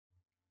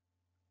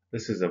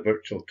This is a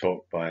virtual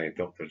talk by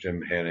Dr.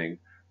 Jim Herring,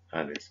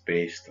 and it's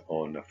based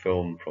on a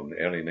film from the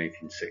early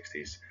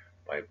 1960s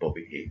by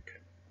Bobby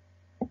Aitken.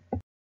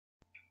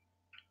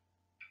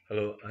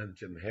 Hello, I'm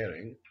Jim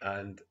Herring,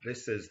 and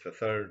this is the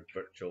third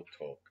virtual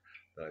talk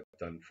that I've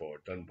done for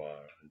Dunbar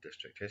and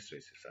District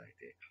History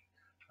Society,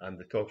 and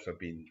the talks have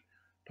been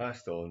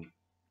passed on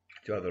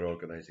to other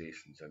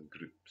organisations and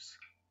groups.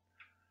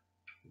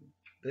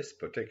 This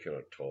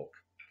particular talk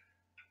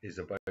is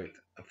about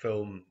a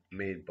film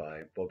made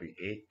by Bobby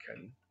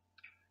Aitken,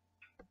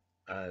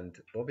 and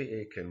Bobby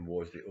Aitken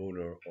was the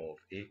owner of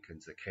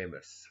Aitken's the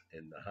Chemists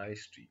in the High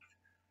Street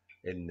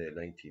in the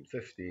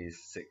 1950s,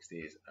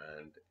 60s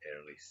and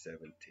early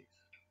 70s.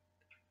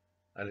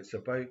 And it's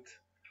about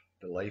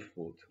the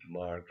lifeboat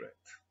Margaret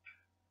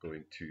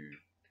going to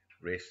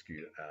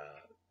rescue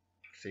a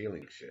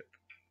sailing ship,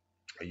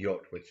 a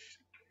yacht which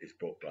is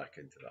brought back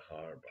into the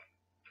harbour.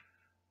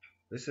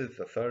 This is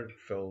the third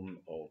film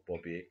of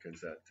Bobby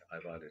Aitken's that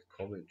I've added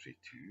commentary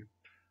to,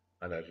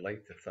 and I'd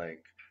like to thank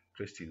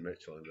Christine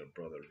Mitchell and her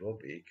brother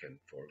Rob Aitken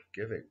for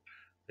giving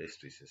the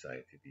History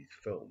Society these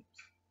films.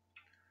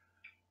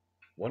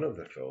 One of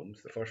the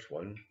films, the first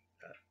one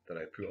that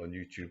I put on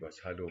YouTube, has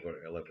had over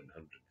 1,100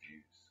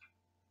 views.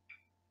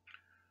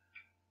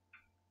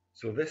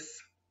 So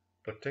this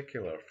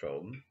particular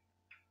film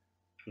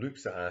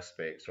looks at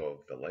aspects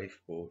of the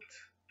lifeboat,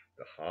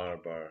 the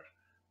harbour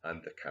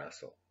and the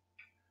castle.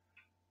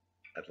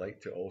 I'd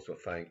like to also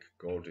thank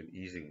Gordon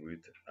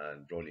Easingwood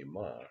and Ronnie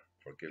Marr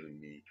for giving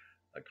me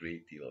a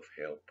great deal of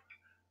help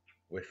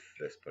with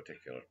this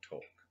particular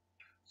talk.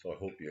 So I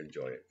hope you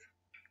enjoy it.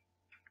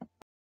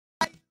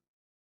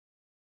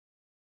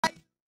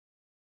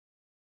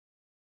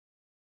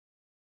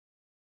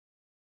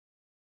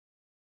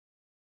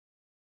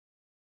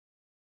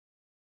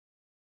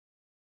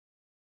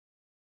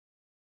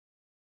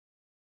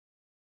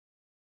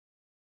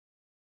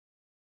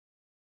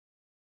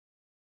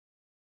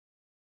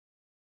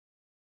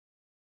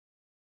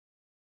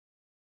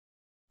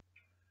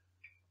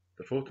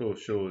 The photo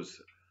shows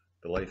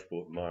the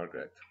lifeboat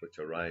Margaret, which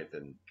arrived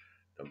in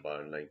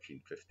Dunbar in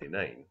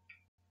 1959.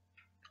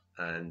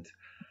 And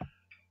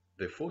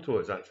the photo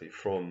is actually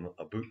from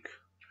a book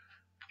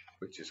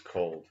which is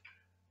called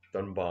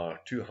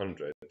Dunbar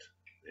 200,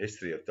 The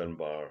History of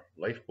Dunbar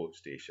Lifeboat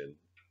Station,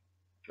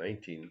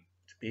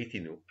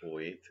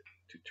 1808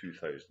 to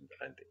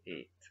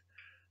 2008.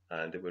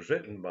 And it was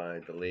written by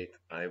the late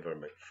Ivor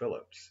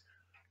McPhillips,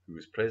 who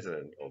was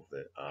president of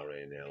the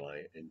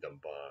RNLI in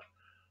Dunbar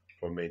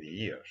for many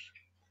years.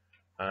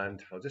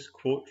 And I'll just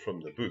quote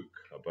from the book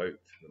about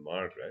the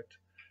Margaret.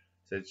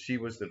 It said she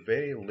was the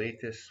very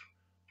latest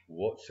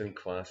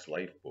Watson-class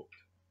lifeboat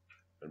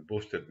and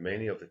boasted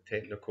many of the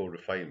technical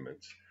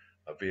refinements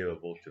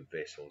available to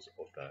vessels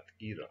of that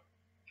era.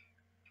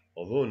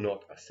 Although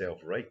not a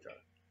self-righter,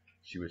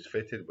 she was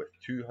fitted with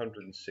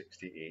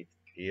 268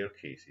 air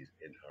cases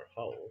in her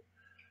hull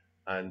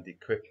and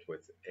equipped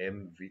with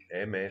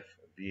MF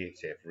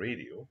VHF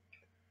radio,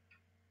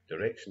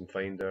 direction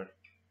finder,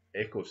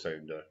 echo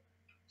sounder,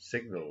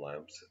 signal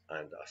lamps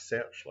and a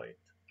searchlight.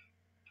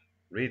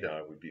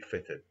 Radar would be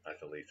fitted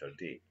at a later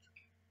date.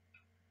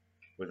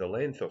 With a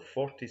length of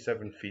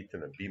 47 feet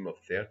and a beam of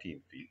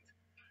 13 feet,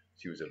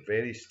 she was a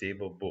very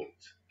stable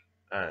boat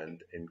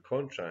and, in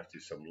contrast to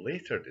some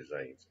later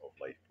designs of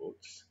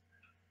lifeboats,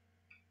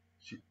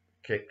 she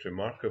kept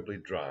remarkably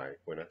dry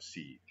when at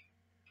sea.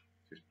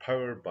 She was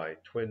powered by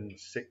twin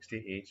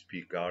 60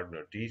 HP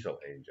Gardner diesel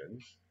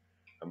engines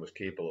and was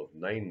capable of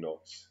 9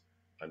 knots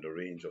and a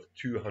range of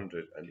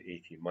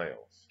 280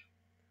 miles.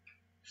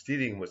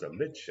 Steering was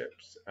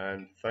amidships,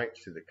 and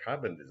thanks to the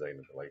cabin design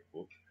of the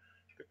lifeboat,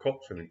 the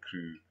coxswain and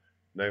crew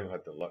now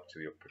had the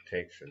luxury of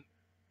protection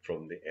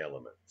from the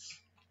elements.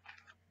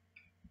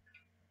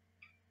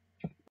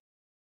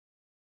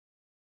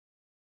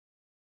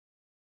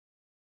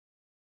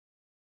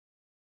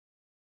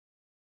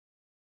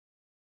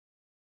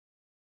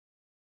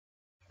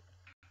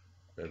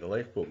 Now, the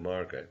lifeboat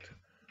Margaret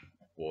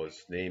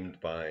was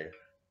named by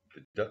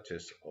the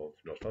Duchess of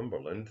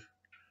Northumberland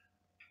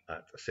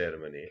at a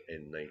ceremony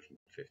in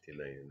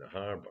 1959 in the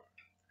harbour.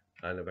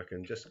 And if I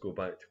can just go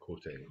back to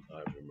quoting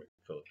Ivor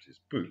McPhillips'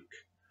 book,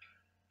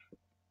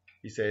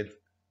 he said,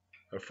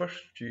 "Our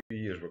first few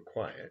years were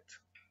quiet,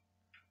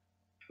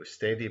 with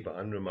steady but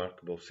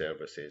unremarkable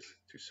services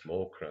to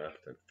small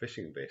craft and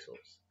fishing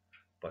vessels,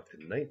 but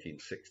in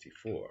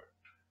 1964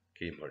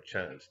 came her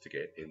chance to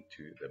get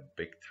into the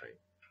big time.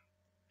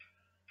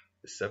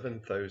 The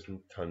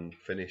 7,000-ton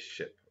Finnish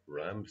ship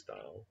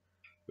Ramsdal,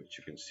 which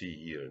you can see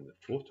here in the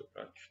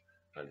photograph,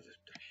 and it's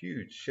a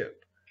huge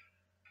ship,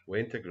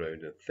 went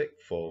aground in thick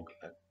fog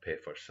at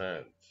Peffer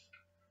Sands.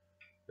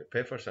 Now,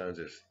 Peffer Sands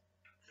is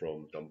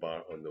from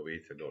Dunbar on the way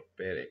to North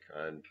Berwick,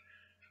 and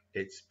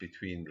it's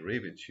between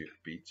Ravenshoe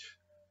Beach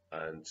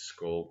and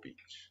Skull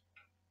Beach.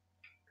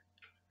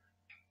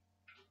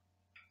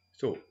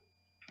 So,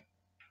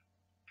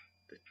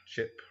 the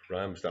ship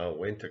Ramsdal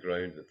went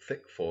aground in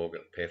thick fog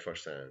at Peffer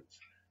Sands,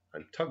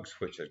 and tugs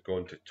which had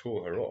gone to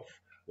tow her off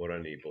were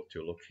unable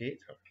to locate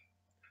her.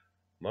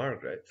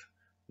 Margaret,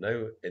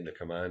 now in the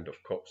command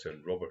of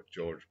coxswain Robert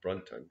George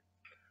Brunton,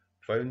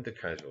 found the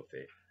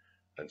casualty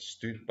and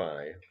stood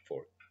by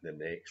for the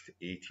next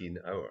 18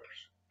 hours.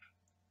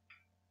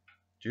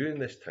 During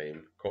this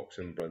time,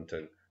 coxswain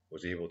Brunton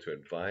was able to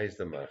advise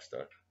the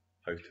master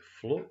how to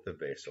float the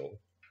vessel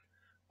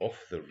off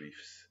the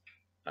reefs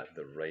at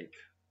the right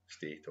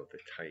state of the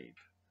tide.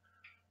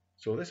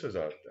 So this was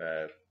a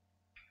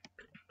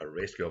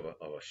rescue of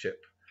a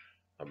ship,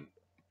 a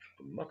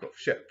muck-up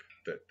ship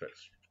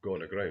that's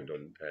gone aground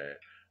on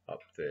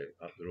up the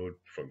road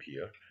from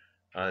here.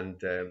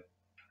 And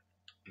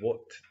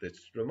what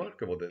it's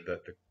remarkable that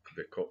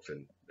the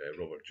coxswain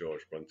Robert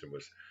George Brunton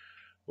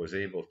was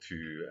able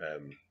to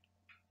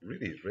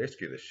really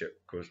rescue the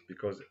ship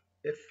because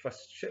if a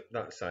ship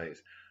that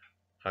size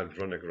had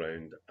run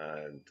aground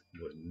and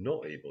was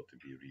not able to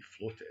be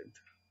refloated,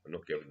 or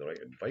not given the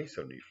right advice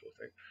on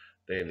refloating,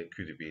 then it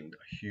could have been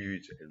a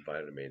huge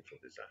environmental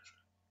disaster.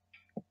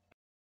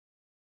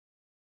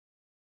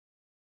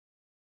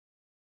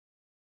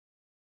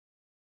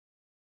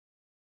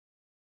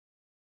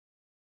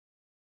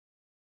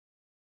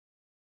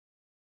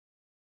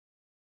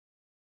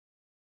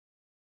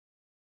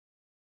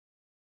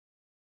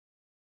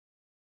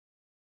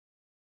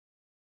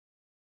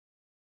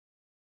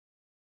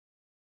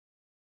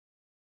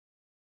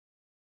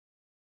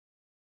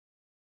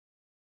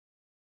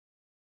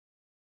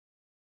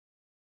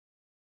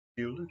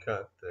 If you look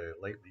at the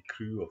likely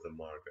crew of the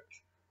Margaret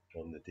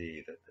on the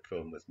day that the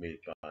film was made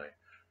by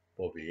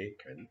Bobby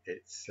Aitken,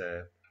 it's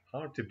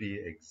hard to be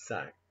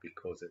exact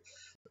because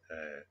it's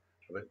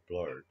a bit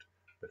blurred,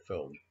 the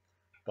film,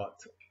 but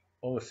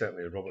almost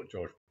certainly Robert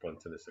George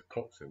Brunton as the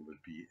coxswain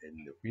would be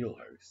in the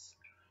wheelhouse,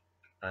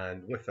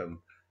 and with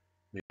him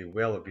may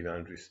well have been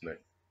Andrew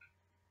Smith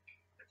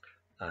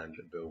and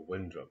Bill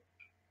Windrum.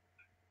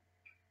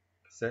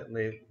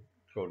 Certainly,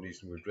 for a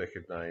reason we've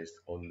recognised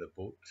on the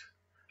boat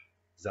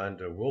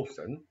Xander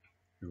Wolfson,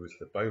 who was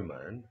the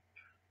bowman,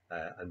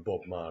 and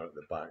Bob Marr at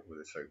the back with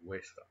the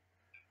southwester.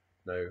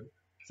 Now,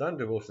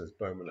 Xander Wilson's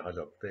bowman had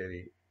a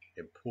very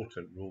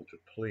important role to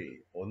play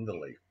on the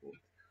lifeboat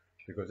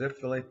because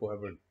if the lifeboat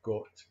ever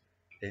got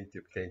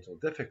into potential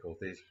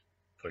difficulties,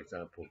 for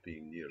example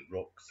being near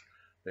rocks,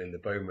 then the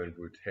bowman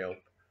would help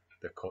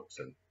the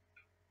coxswain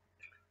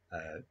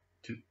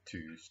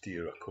to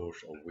steer a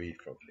course away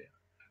from there.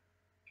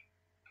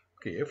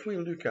 Okay, if we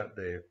look at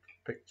the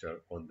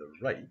picture on the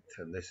right,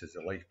 and this is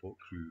a lifeboat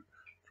crew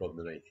from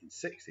the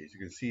 1960s, you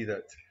can see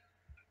that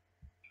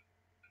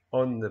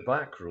on the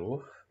back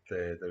row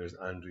there is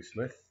Andrew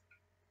Smith,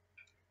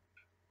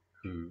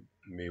 who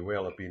may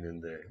well have been in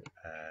the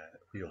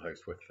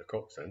wheelhouse with the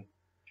coxswain.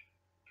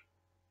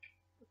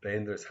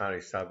 Then there's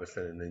Harry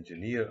Savison, an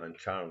engineer, and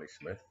Charlie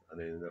Smith. And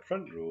then in the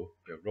front row,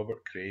 we have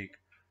Robert Craig,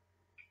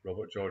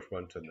 Robert George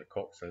Brunton, the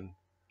coxswain,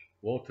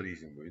 Walter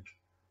Easenwood,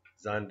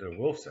 Xander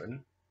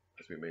Wilson,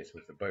 as we mentioned,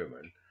 was the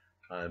bowman,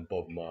 and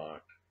Bob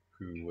Marr,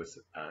 who was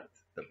at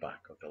the back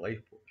of the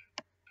lifeboat.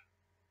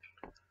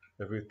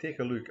 Now, if we take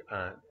a look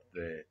at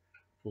the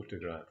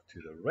photograph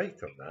to the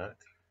right of that,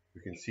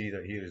 we can see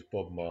that here is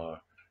Bob Marr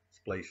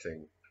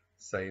splicing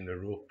seine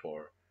rope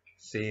or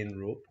seine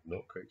rope, I'm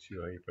not quite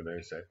sure how you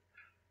pronounce it,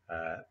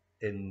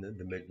 in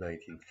the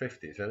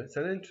mid-1950s. And it's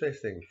an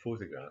interesting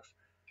photograph,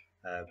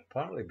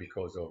 partly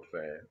because of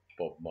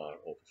Bob Marr,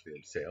 obviously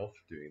himself,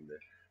 doing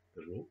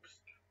the ropes,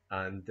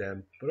 and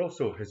but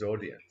also his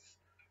audience.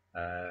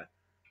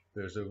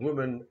 There's a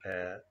woman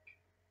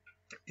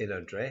in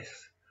a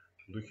dress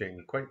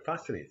looking quite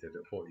fascinated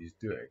at what he's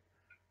doing.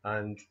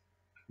 And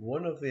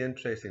one of the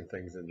interesting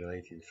things in the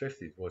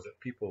 1950s was that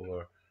people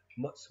were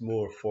much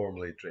more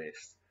formally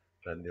dressed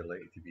than they're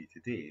likely to be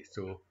today.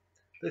 So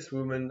this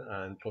woman,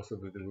 and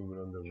possibly the woman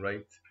on the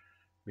right,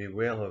 may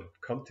well have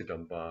come to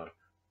Dunbar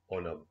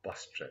on a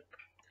bus trip,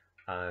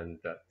 and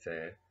that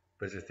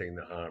visiting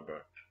the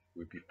harbour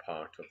would be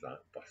part of that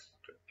bus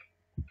trip.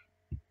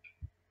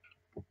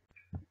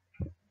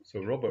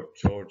 So Robert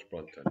George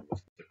Brunton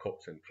was the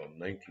coxswain from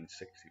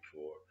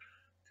 1964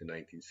 to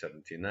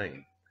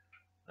 1979,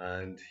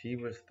 and he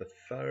was the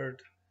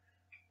third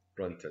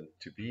Brunton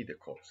to be the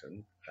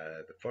coxswain.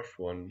 The first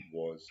one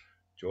was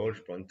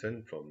George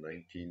Brunton from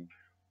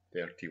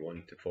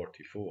 1931 to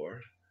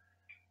 44.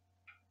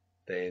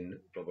 Then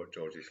Robert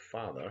George's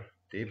father,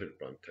 David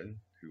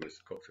Brunton, who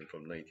was coxswain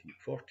from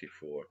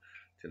 1944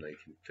 to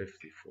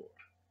 1954.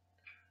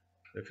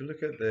 If you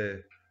look at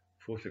the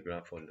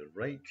photograph on the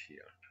right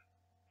here,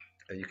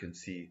 and you can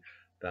see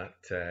that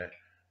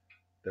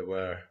there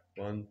were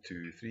 1,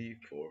 2, 3,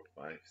 4,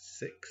 5,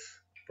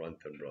 6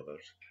 Brunton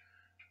brothers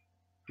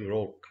who were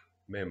all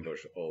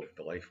members of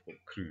the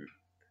lifeboat crew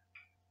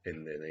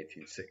in the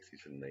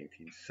 1960s and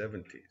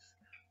 1970s.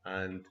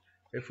 And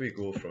if we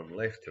go from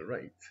left to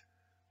right,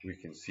 we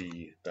can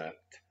see that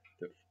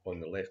on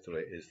the left to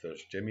right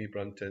there's Jimmy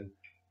Brunton,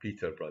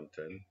 Peter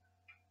Brunton,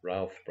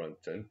 Ralph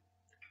Brunton,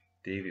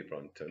 Davy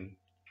Brunton,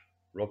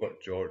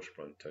 Robert George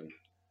Brunton,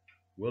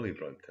 Willie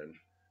Brunton,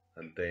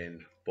 and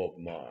then Bob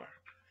Marr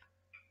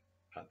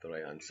at the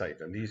right hand side.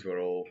 And these were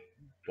all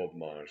Bob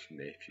Marr's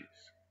nephews.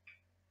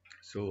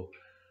 So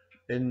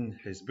in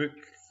his book,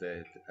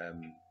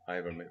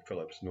 Ivor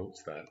McPhillips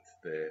notes that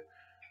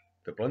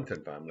the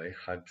Brunton family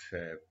had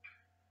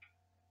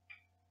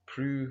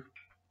crew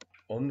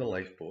on the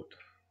lifeboat.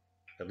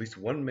 At least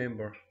one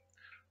member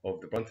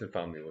of the Brunton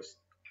family was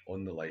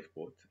on the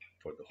lifeboat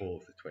for the whole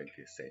of the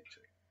 20th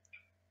century.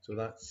 So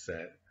that's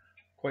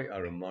quite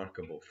a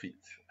remarkable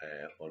feat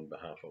on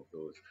behalf of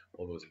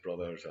all those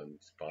brothers and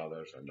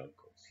fathers and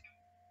uncles.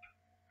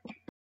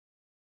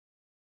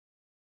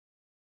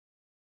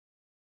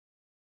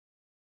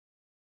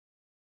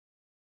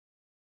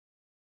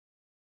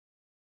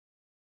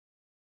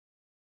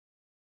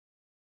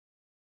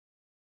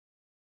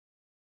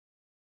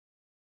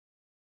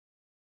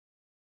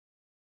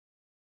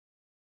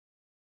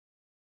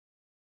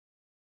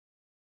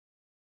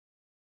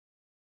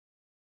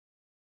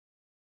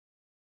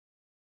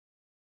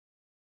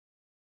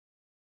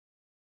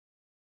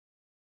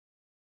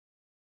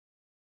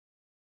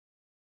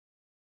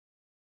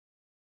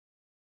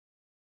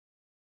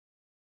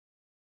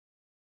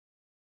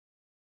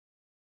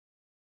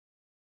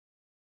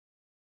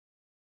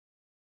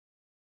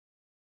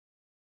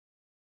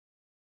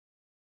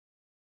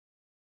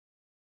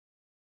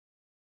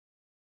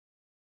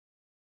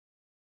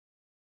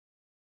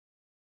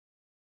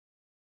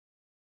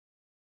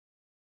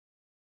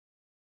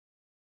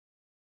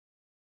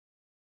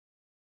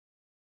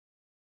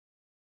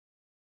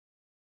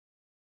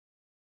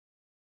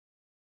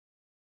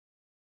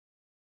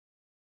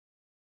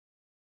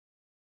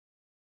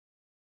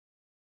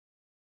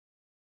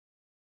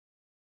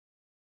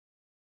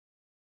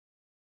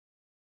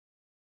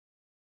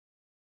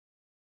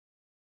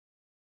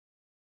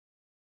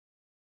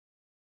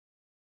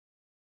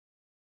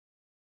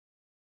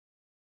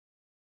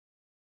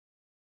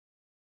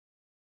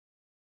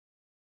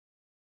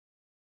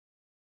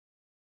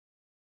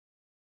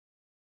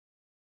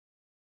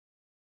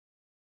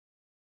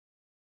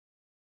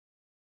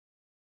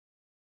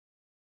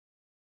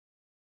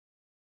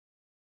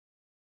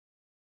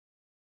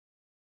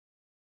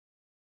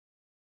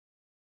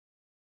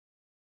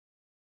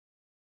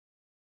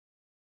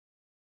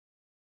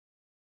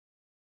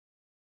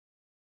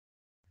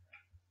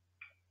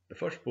 The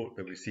first boat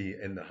that we see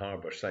in the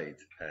harbour side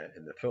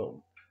in the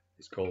film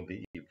is called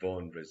the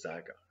Yvonne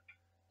Rezaga,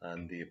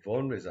 and the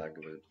Yvonne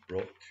Rezaga was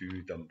brought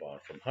to Dunbar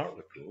from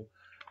Hartlepool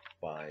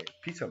by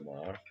Peter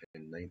Marr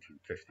in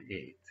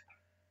 1958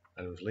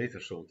 and was later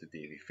sold to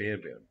Davy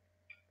Fairbairn.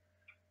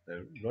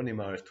 Now, Ronnie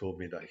Marr has told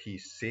me that he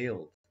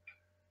sailed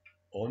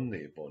on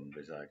the Yvonne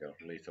Rezaga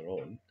later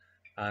on,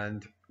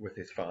 and with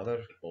his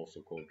father, also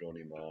called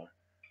Ronnie Marr,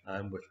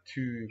 and with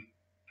two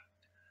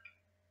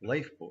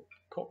lifeboat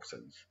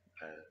coxswains,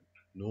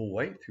 Noel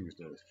White, who was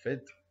known as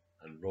Fid,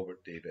 and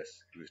Robert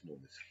Davis, who was known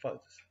as Fuzz.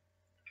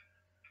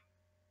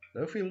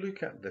 Now, if we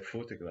look at the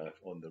photograph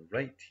on the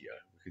right here,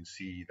 we can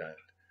see that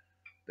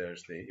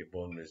there's the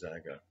Yvonne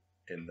Rezaga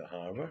in the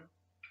harbour,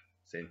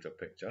 centre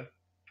picture.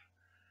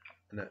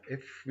 Now,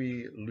 if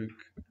we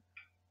look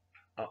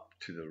up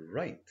to the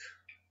right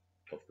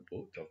of the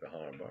boat, of the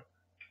harbour,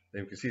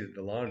 then we can see that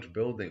the large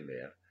building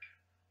there,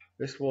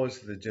 this was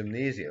the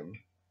gymnasium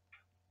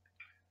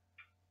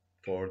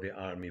for the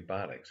army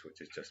barracks,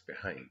 which is just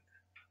behind.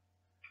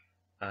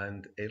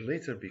 And it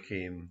later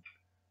became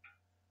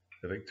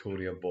the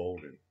Victoria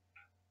Ballroom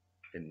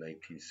in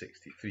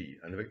 1963.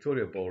 And the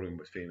Victoria Ballroom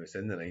was famous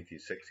in the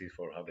 1960s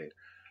for having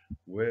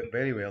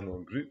very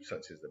well-known groups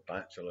such as the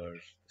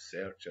Bachelors, the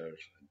Searchers,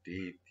 and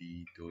Dave,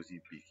 Dee, Dozy,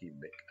 Beaky,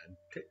 Mick, and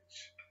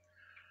Titch.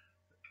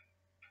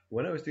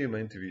 When I was doing my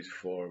interviews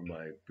for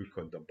my book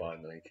on Dunbar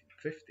in the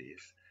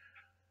 1950s,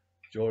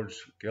 George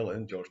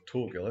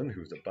Toe Gillen,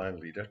 who was a band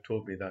leader,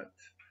 told me that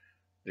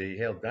they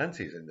held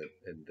dances in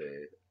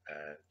the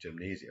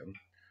gymnasium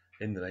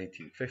in the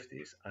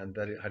 1950s, and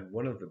that it had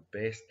one of the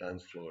best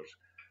dance floors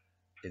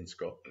in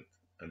Scotland.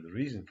 And the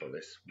reason for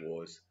this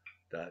was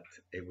that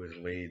it was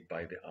laid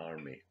by the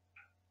army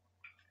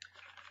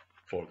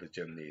for the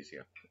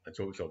gymnasium, and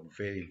so it was of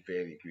very,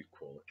 very good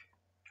quality.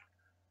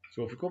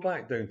 So if we go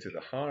back down to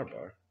the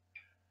harbour,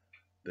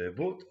 the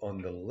boat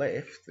on the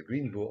left, the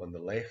green boat on the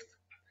left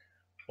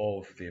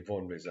of the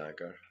Yvonne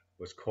Rezaga,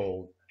 was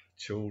called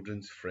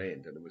Children's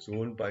Friend, and it was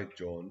owned by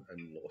John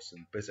and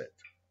Lawson Bissett.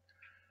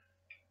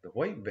 The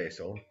white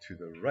vessel to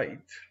the right,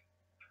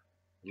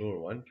 the lower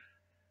one,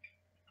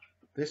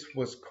 this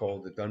was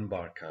called the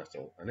Dunbar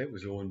Castle, and it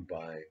was owned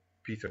by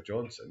Peter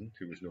Johnson,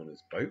 who was known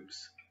as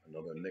Boups,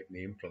 another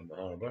nickname from the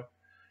harbour,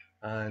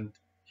 and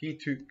he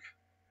took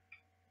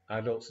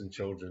adults and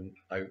children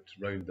out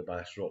round the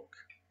Bass Rock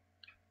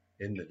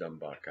in the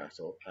Dunbar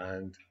Castle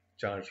and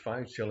charged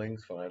 5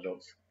 shillings for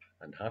adults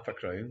and half a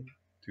crown,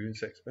 2 and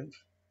 6pence,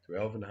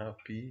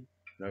 12.5p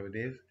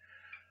nowadays,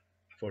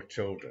 for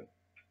children.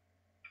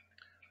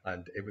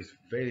 And it was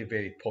very,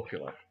 very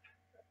popular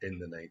in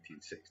the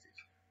 1960s.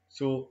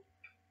 So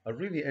a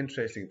really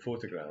interesting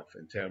photograph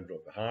in terms of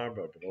the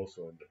harbour, but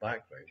also in the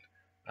background.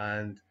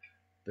 And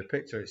the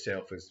picture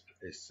itself is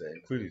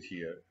included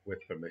here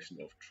with permission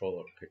of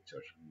Trawler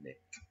Pictures Net.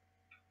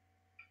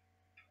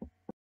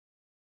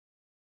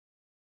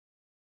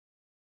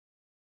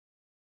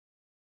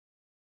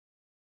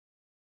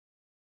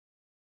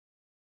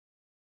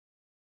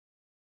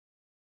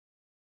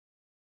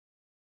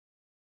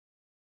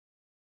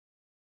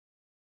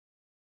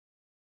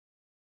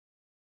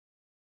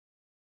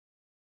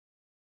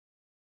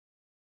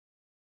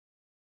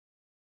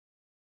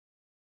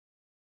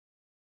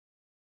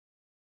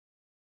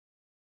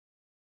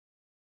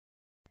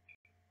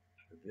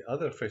 the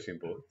other fishing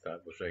boat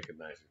that was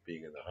recognised as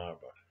being in the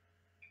harbour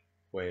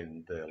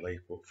when the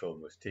lifeboat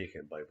film was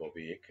taken by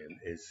Bobby Aitken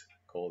is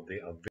called the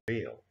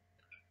Avail.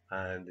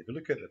 And if you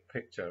look at the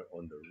picture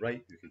on the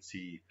right, you can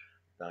see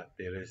that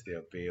there is the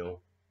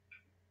Avail,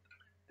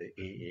 the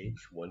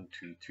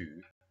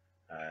AH-122.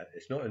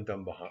 It's not in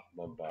Dunbar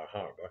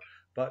Harbour,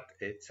 but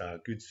it's a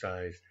good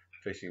sized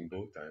fishing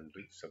boat and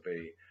looks a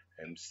very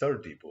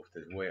sturdy boat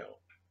as well.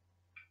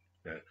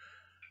 Now,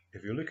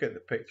 if you look at the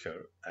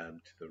picture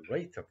to the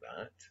right of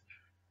that,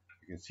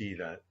 you can see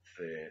that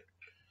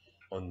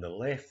on the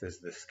left is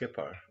the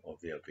skipper of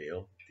the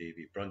Avail,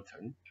 Davy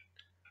Brunton,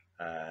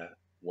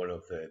 one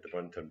of the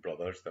Brunton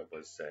brothers that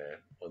was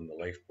on the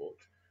lifeboat,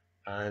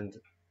 and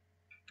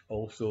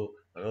also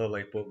another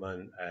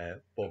lifeboatman,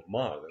 Bob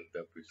Marr,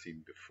 that we've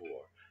seen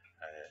before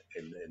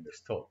in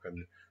this talk.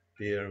 And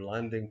they're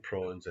landing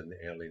prawns in the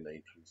early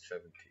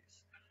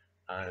 1970s.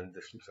 And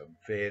this looks a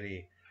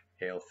very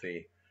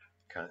healthy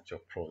catch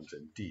of prawns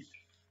indeed.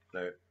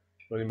 Now,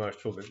 Ronnie Marsh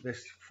told me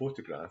this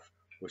photograph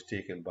was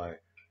taken by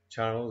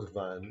Charles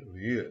Van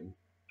Leeuwen,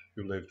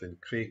 who lived in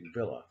Craig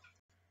Villa,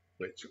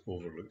 which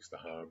overlooks the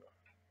harbour.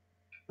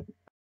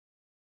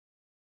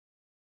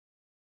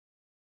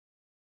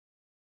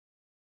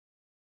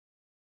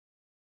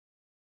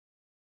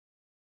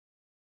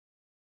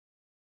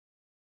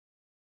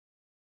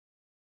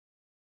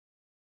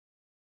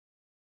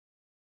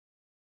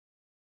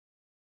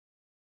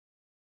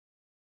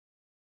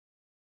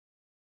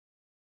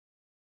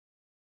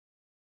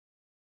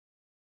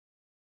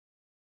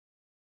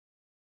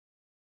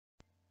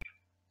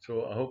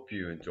 So I hope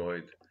you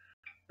enjoyed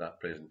that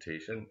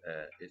presentation.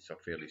 It's a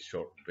fairly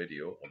short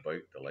video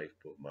about the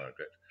lifeboat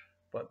Margaret,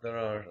 but there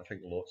are, I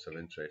think, lots of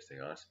interesting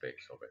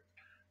aspects of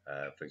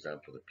it. For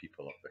example, the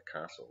people of the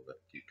castle that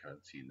you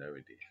can't see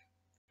nowadays.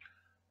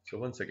 So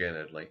once again,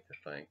 I'd like to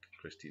thank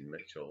Christine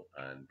Mitchell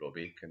and Rob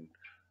Aitken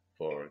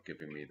for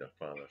giving me their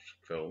father's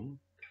film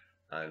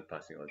and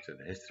passing it on to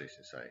the History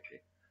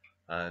Society,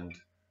 and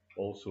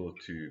also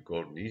to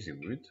Gordon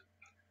Easingwood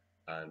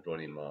and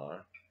Ronnie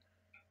Marr.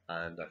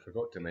 And I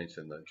forgot to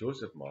mention that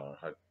Joseph Marr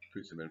had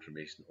put some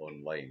information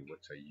online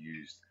which I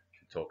used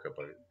to talk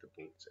about the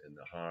boats in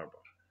the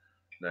harbour.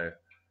 Now,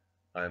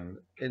 I'm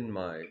in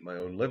my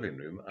own living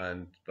room,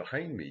 and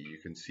behind me you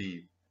can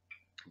see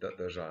that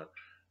there's a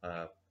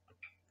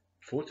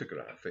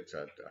photograph. It's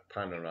a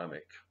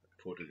panoramic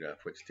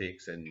photograph which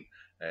takes in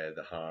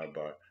the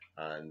harbour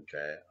and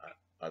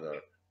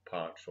other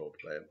parts of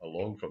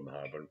along from the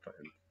harbour, in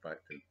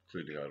fact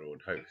including our own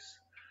house.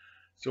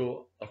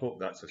 So I hope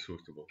that's a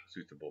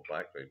suitable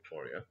background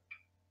for you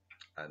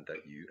and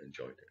that you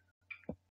enjoyed it.